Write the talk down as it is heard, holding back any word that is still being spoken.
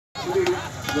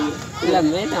இல்ல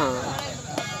மேனா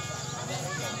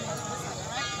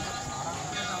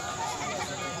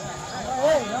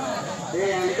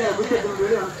ஏய் அங்க புடிச்சு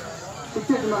வீடியோ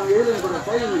பிக்சர் நான் ஏல கூட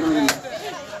டைம் பண்ணுங்க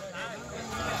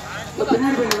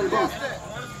பின்னாடி போங்க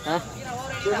ஆ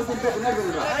பின்னாடி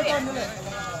போங்க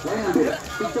line number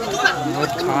picture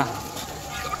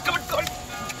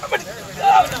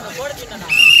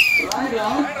right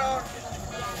round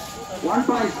 1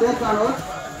 point SERKANOOR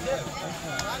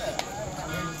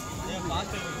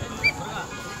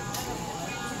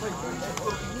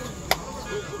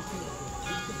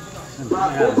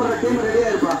கூப்பிடுற டீம் ரெடியா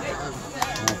இருப்பா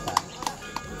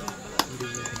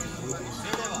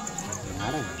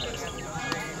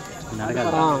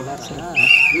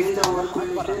மீண்டும் ஒரு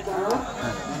பண்ணி SERKANOOR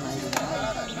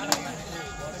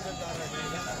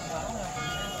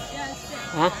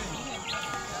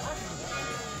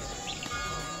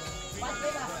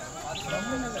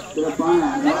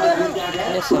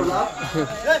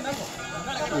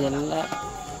எல்லாம்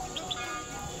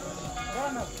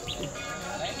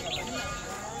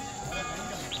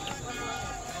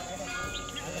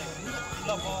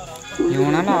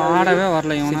இவனால ஆடவே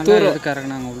வரல. இவனால எதுக்கு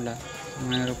இறக்குனாங்க உள்ள?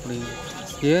 எப்படி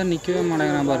ஏன் நிற்கவே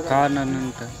மாட்டேங்கிறான் பாரு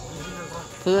கார்னர்னுட்டு.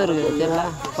 புதர்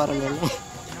இதெல்லாம் பரவாயில்ல.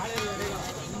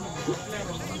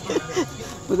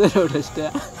 புதரோட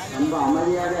ரொம்ப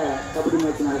அமைதியாக கபடி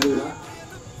மேட்ச் நடக்குதுடா.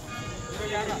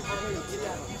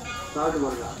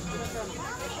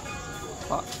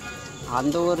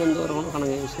 அந்த ஊர் இந்த ஊர் கூட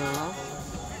கணக்கு விஷயங்களா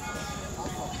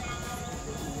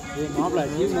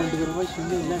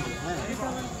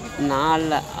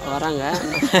நாளில் வராங்க.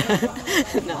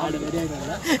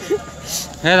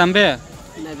 ஏ தம்பி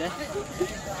என்னது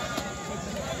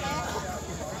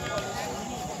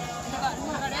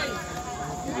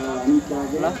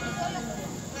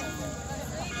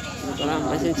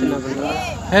மெசேஜ் என்ன பண்ணுறா?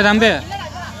 ஏ தம்பி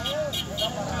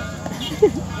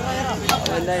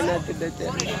என்ன திட்டு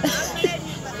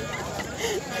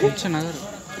நகர்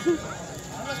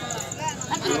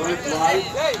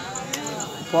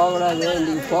போகக்கூடாது,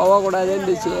 இன்னைக்கு போகக்கூடாது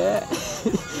இருந்துச்சு.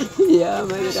 ஏன்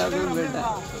மாதிரி போயிட்டேன்.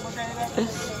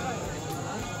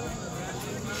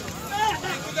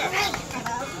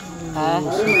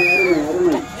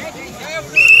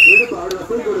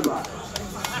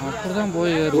 அப்படிதான்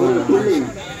போய் ஏறுவோம். புரியல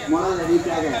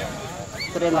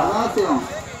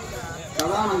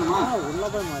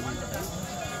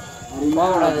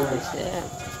போகக்கூடாது இருந்துச்சு.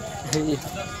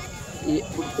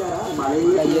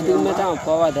 எதுவுமே தான்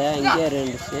போகாத இங்கே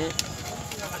இருந்துச்சு.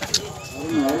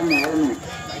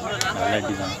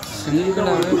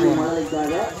 சிங்கிளாகவே போகிறோம்.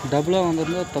 டபுளாக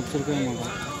வந்திருந்தா தப்பிச்சிருக்கவே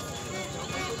மாட்டோம்.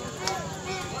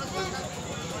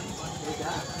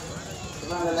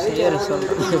 சரி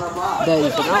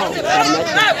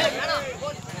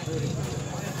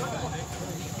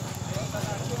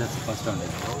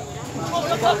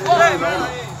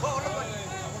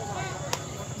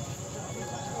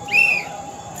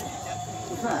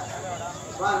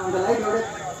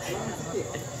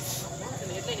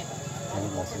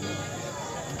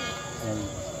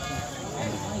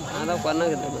அதான்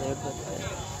பண்ணாங்க.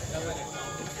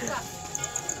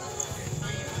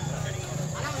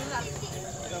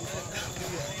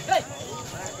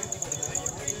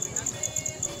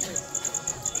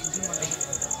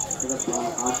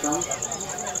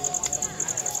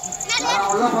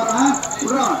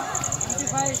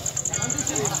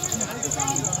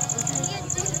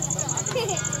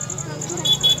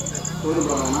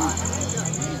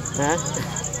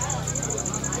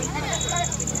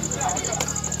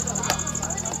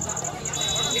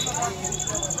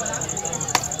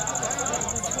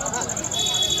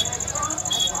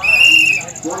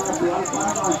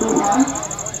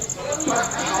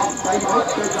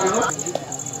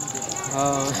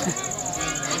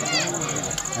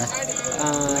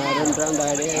 ரெண்டு ரவுண்ட்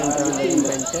ஆடி 2 ரவுண்ட்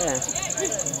இல்லைன்ட்டு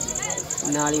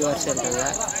நாளைக்கு வருஷம் இருக்காங்க.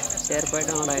 சரி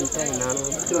போய்ட்டு வாடான்ட்டு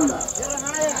நானும்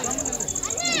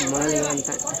முதலுக்கு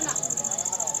வந்துட்டேன்.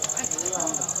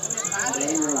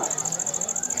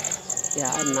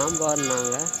 யார் நான்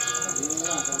போறேன்னாங்க.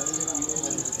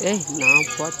 ஏய் நான்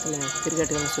போத்தல,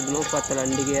 கிரிக்கெட்டுக்கெல்லாம் சுத்தமாக போத்தல.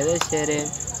 அன்றைக்கி ஏதோ சரி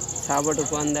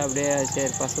சாப்பாட்டுக்கு போந்தேன், அப்படியே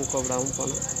சரி பசங்க கூப்பிடாமல்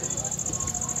போனேன்.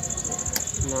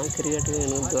 நான் கிரிக்கெட்டுக்கு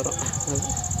எனக்கு தூரம்.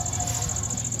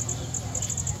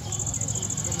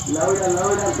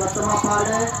 சத்தமா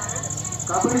பாடு.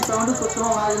 கபடி சவுண்டு சுத்தமா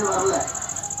வாயில் வரல.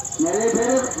 நிறைய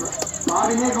பேர்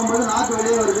பாடினே இருக்கும்போது நாக்கு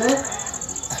வெளியே வருது.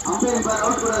 அம்பையர் பார்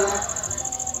அவுட் கூடாது.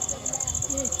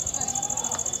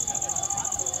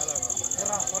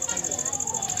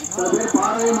 சில பேர்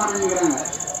பாடவே மாட்டேங்கிறாங்க.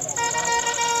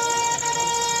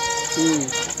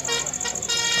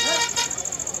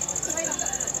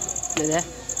 இது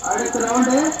அடுத்த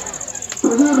ரவுண்டு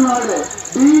புதூர் நாடு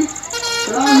பி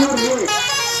கிளானூர் ஏ.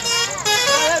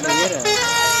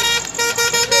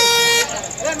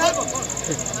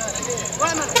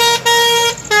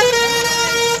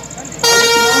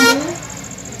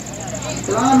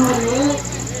 கிளானூர் ஏ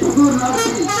புதூர் நாடு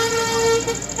பி.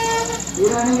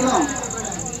 இரு அணிகளும்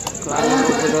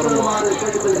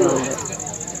கேட்டுக்கொள்கிறோம்.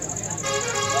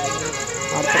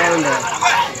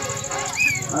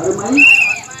 அருமை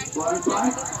 1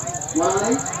 பாயிண்ட்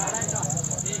மழலை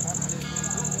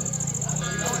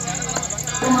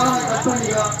கட்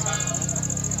பண்ணிக்கோ.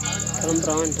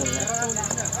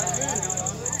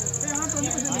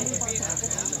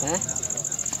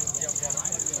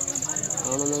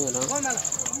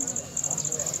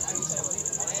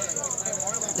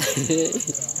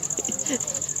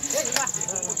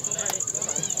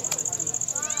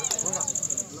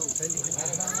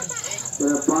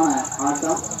 சிறப்பான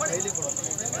ஆட்டம்.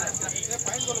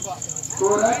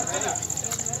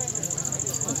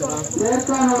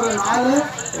 சேர்க்கானூர் 4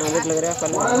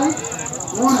 மழலை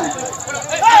 3.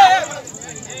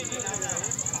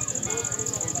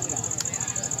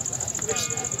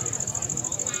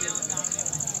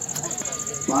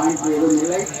 பாயிண்ட் எதுவும்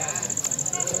இல்லை.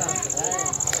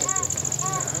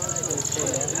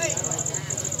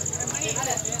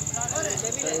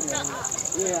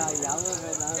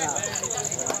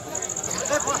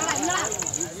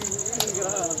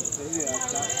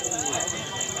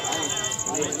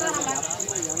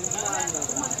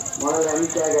 முதல்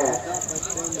அணிக்காக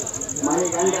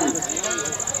மணிகண்டன்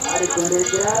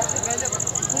ஆடிக்கொண்டிருக்கிறார்.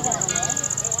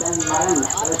 தன் மகன்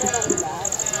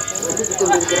ரசித்துக்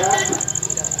கொண்டிருக்கிறார்.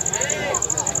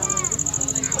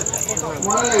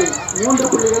 முதலை 3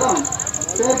 புள்ளிகளும்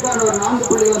சேர்க்கானூர் 4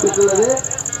 புள்ளிகளும் பெற்றுள்ளது.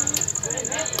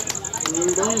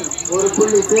 மீண்டும் 1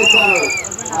 புள்ளி சேர்க்கானூர்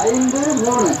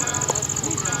 5-3.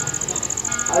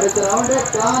 அடுத்த ரவுண்டு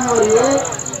கிளானூர் ஏ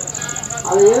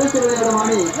அதை எதிர்த்து விளையாடும்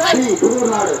அணி பி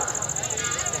புதூர் நாடு.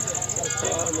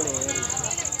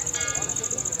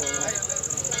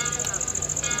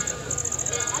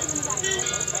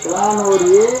 கிளானூர்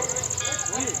ஏ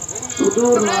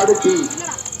புதூர் நாடு பி.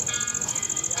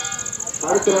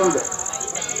 அடுத்த ரவுண்டு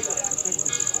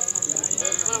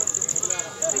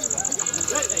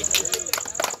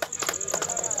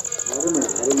அருமை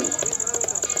அருமை.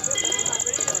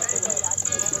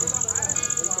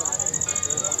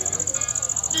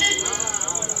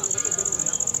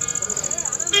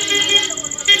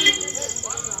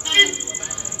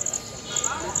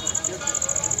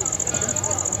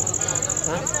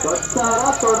 தொட்டாரா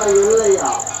தொட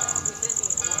இல்லையா?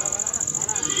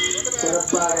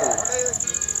 சிறப்பாக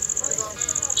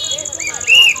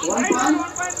 1 பாயிண்ட்.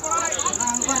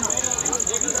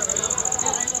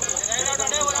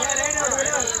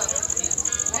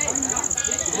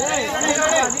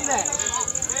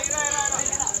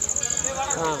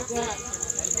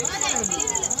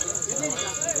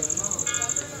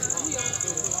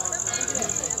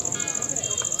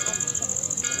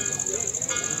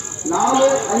 நாலு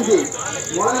 5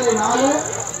 முதலில் 4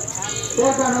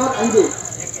 சேர்க்கானூர் 5.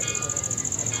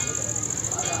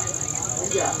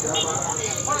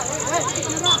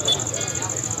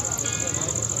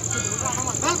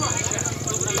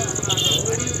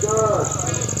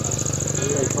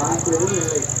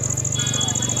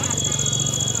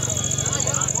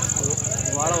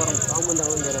 வாழவரம்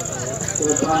காமந்தகம்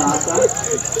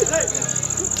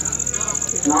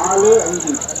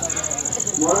 4-5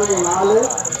 முதலில் 4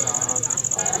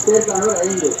 சேர்க்கானூர்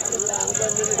 5.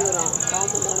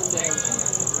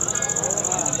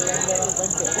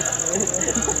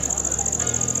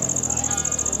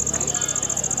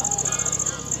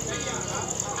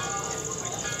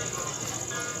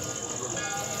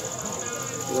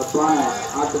 சிறப்பான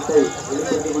ஆட்டத்தை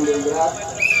வெளிப்படுத்திக் கொண்டிருக்கிறார்.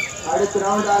 அடுத்த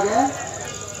ரவுண்டாக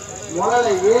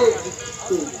முதலை ஏ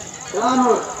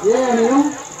கிளானூர் ஏ அணியும்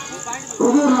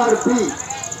புதூர் நாடு பி.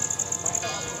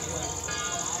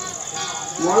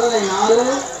 முதலை 4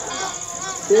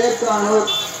 சேர்க்கானூர்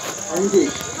 5.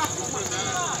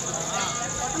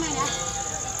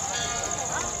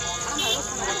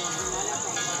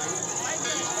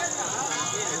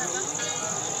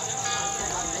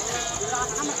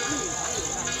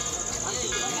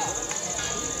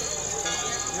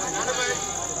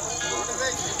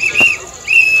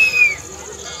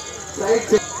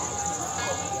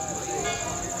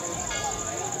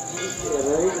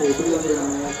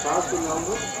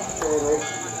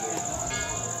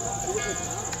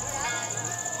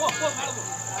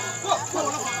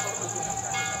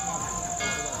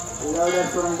 Louder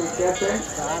from the captain.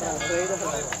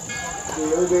 He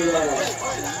will be the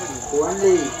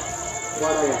only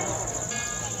warrior.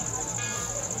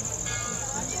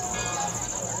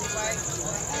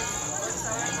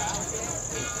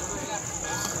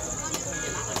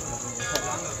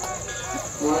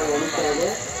 மாட்டாது.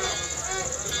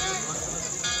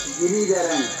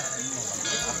 கிரிதரன்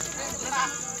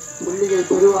புள்ளிகள்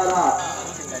பெறுவாரா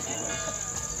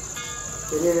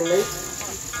தெரியவில்லை.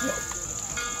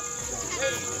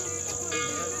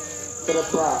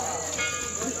 சிறப்பா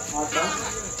ஆட்டம்.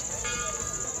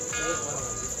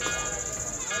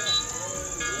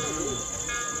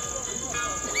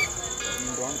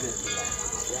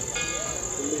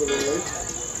 புள்ளிகள் இல்லை.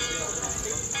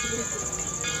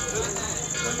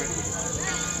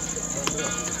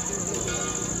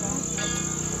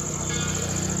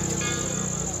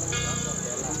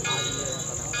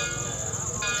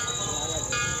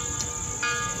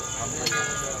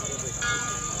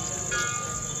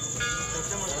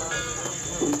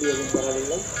 புள்ளி எதுவும்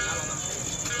பெறவில்லை.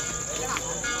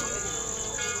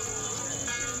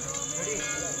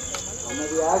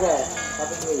 அமைதியாக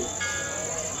பதவியை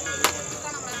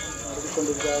நடத்திக்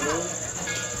கொண்டிருக்கிறார்கள்.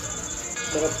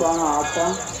 சிறப்பான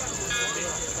ஆட்டம்.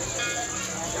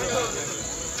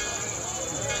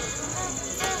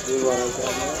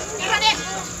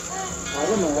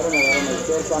 அருமை அருமை அருமை.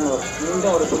 சேர்க்கானோர்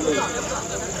மீண்டும் ஒரு புள்ளி.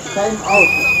 Time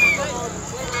out.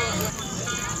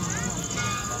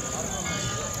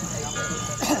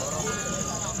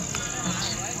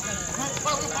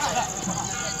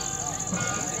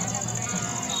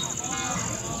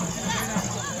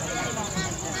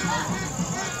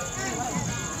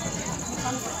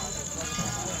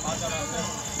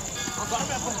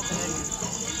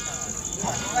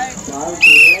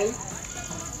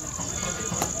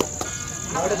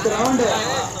 அடுத்த ரவுண்டு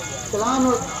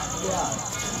SERKANOOR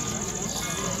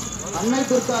அன்னை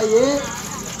துர்காயே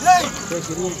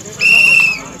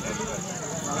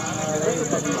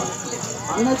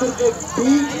அன்னை துர்கை டி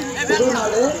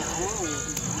புதுநாடு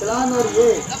SERKANOOR ஏ.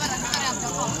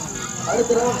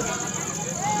 அடுத்த ரவுண்ட்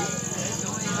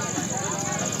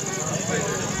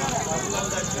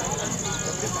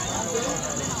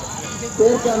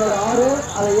SERKANOOR 6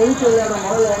 அதை எழுத்து விளையாட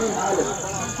முதல் அணி 4.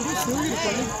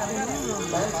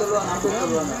 டைம் சொல்லுவாங்க அப்படி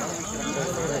சொல்லுவாங்க.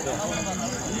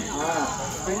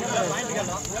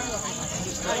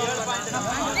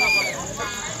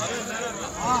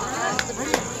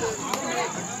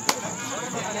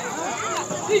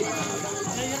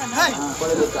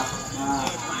 கொலைவிட்டா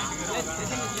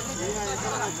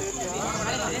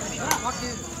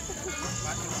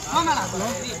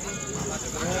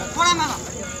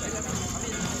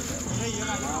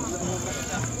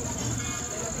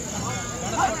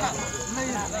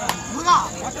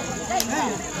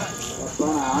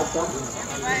ஆட்டம்.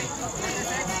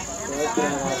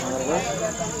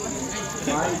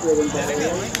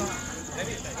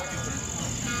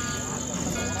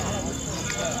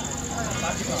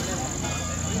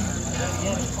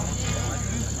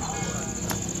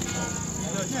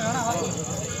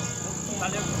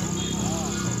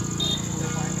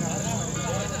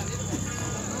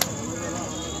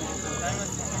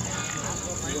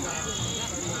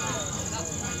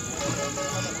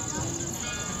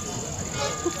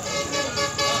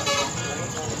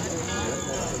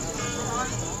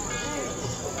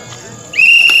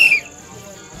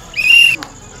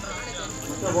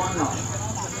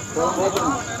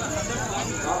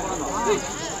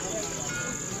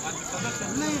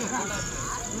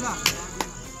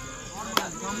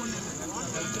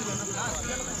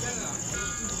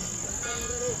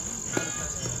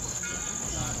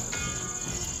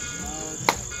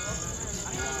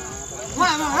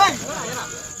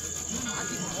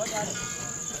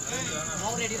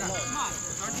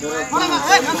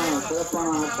 சிறப்பான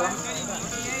ஆட்டம்.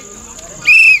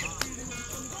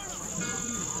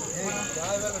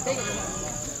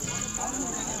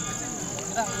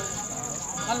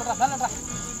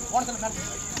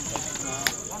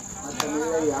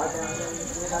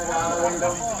 ஆட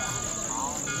வேண்டும்.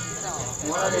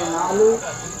 முதலில் 4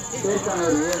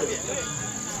 SERKANOOR 7.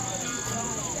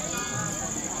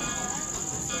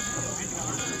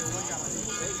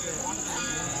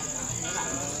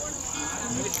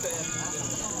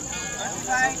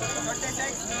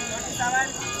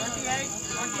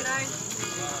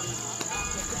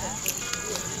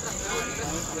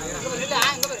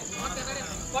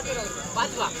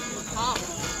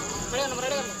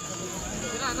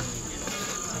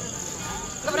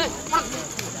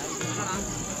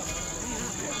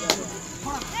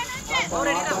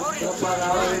 சிறப்பாக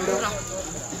ஆட வேண்டும்.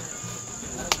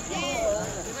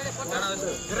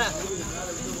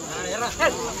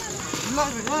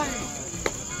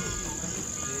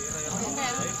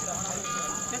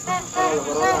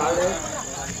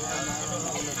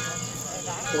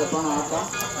 சிறப்பான ஆட்டம்.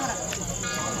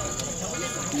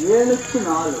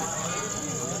 7-4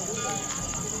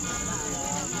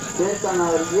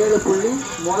 சேர்க்கானவர் 7 புள்ளி,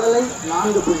 மொழலை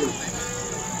 4 புள்ளி.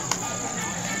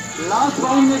 லாஸ்ட்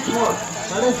 5 மினிட்ஸ் மோர்,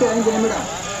 கடைசி 5 நிமிடம்.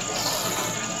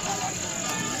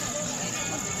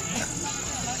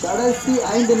 கடைசி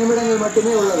 5 நிமிடங்கள்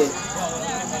மட்டுமே உள்ளது.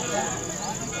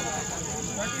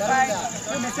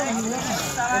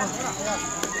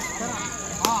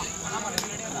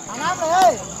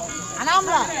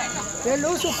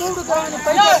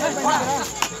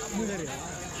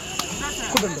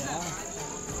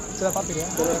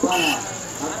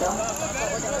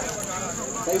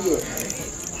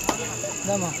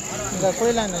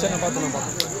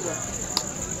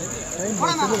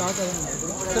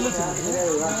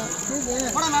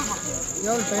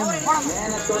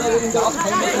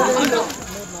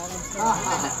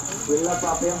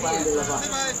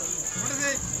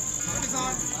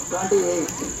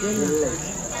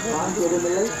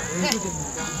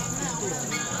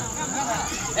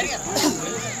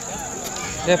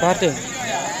 பார்ட்டி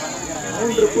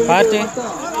பார்ட்டி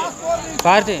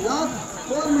பார்ட்டி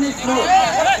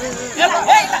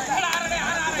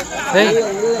ஏய்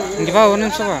இங்கே வா, ஒரு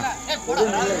நிமிஷம் வா.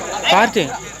 பார்ட்டி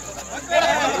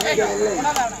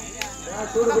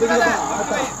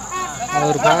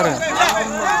அவர் பாரு,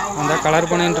 அந்த கலர்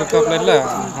பண்ணிட்டு இருக்காப்புல இல்லை,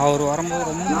 அவர் வரும்போது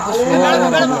ரொம்ப ஸ்லோவாக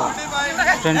வராப்புல.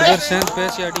 2 பேர் சேர்ந்து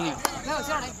பேசி அடிங்க.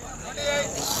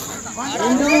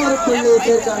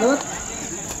 சேர்க்கானூர்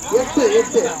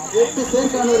 8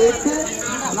 சேர்க்கானூர் 8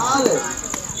 4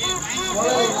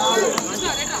 4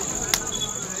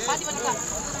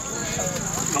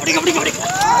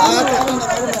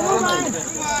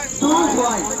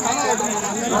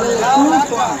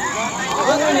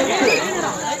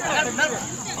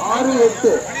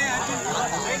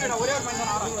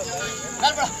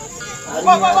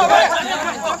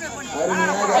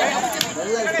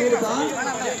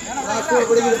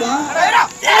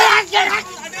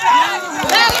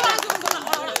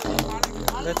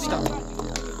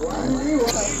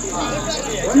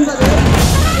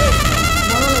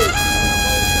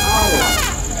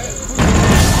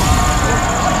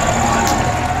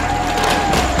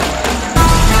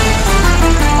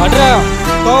 அட்ரா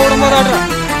கோவிடும்போது அட்ரா.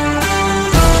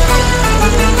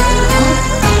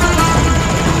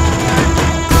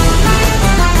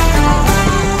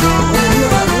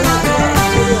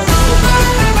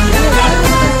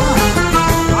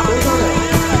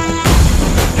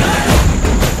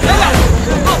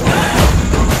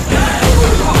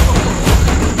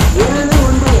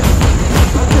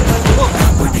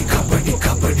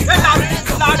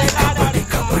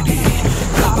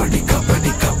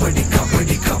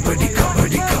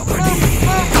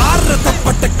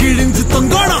 கிழிஞ்சு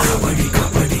தொங்கணும்,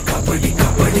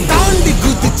 தாண்டி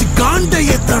குதிச்சு காண்ட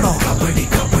ஏத்தணும்,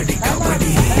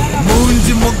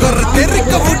 மூஞ்சி முகர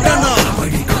தெறிக்க விட்டணும்,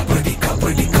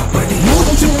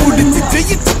 மூச்சு புடிச்சு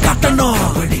ஜெயிச்சு காட்டணும்.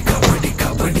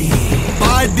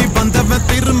 பாடி வந்தவன்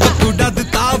திரும்ப கூடாது,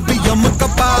 தாவி அமுக்க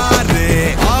பாரு,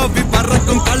 ஆவி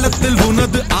பறக்கும் களத்தில்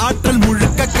உனது ஆற்றல்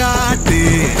முழுக்க காட்டு.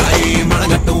 கை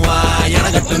மழகட்டும் வா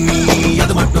எனகட்டும் நீ,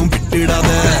 அது மட்டும் விட்டுடாத.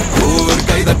 ஓர்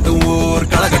கைதட்டும் ஓர்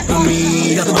கழகட்டும் நீ,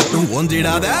 அது மட்டும்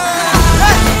ஒன்றிடாத.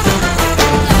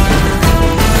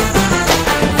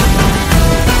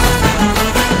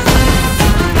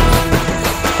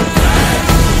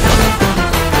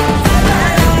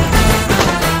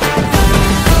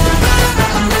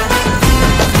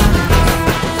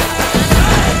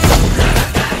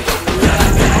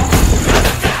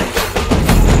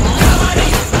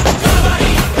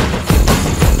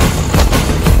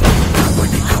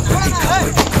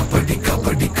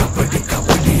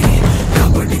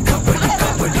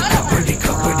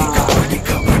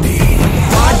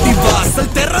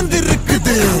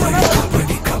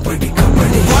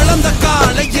 வளர்ந்த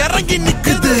காலை இறங்கி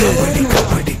நிக்குது,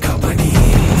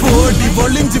 ஓடி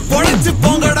ஒளிஞ்சு பொழைச்சு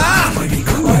போங்கடா,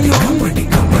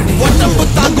 உடம்பு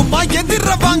தாங்குமா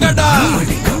எதிர வாங்கடா.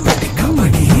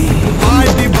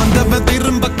 ஆடி வந்தவன்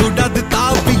திரும்ப கூடாது,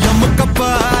 தாவி அமுக்க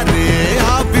பாரு,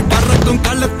 ஆவி பறக்கும்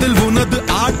களத்தில் உனது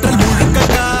ஆற்றல் முழுக்க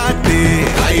காட்டு.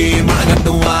 கை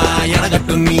மழகட்டும் வா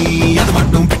எனகட்டும் நீ, அது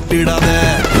மட்டும் விட்டுடாத.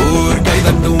 ஓர்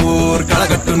கைதட்டும் ஓர்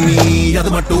கழகட்டும் நீ,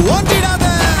 அது மட்டும் ஓட்டிடாத.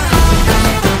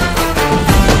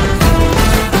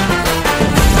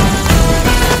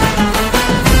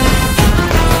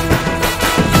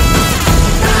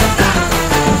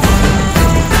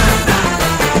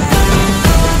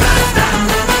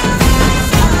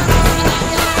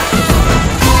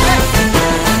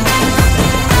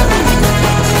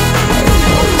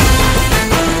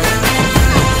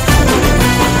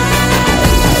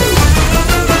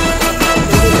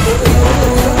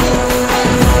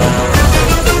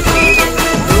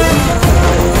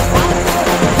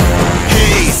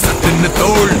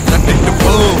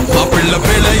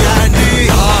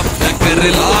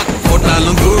 ஒரு லாக்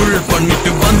போட்டாலும் தூள்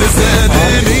பண்ணிட்டு வந்து சேரு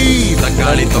நீ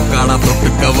தக்காளி தொக்காடா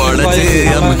தொட்டுக்க வளைச்சு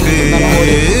அமுக்கு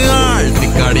ஆள்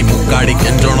திக்காடி முக்காடி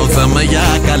கெஞ்சோணும் செமையா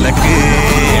கலக்கு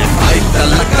ஐ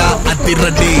தல்லக்கா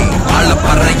அதிரடி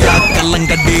அழப்பறையா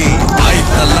கல்லங்கடி ஐ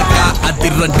தல்லக்கா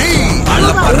அதிரடி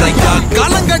அழப்பறையா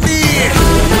கலங்கடி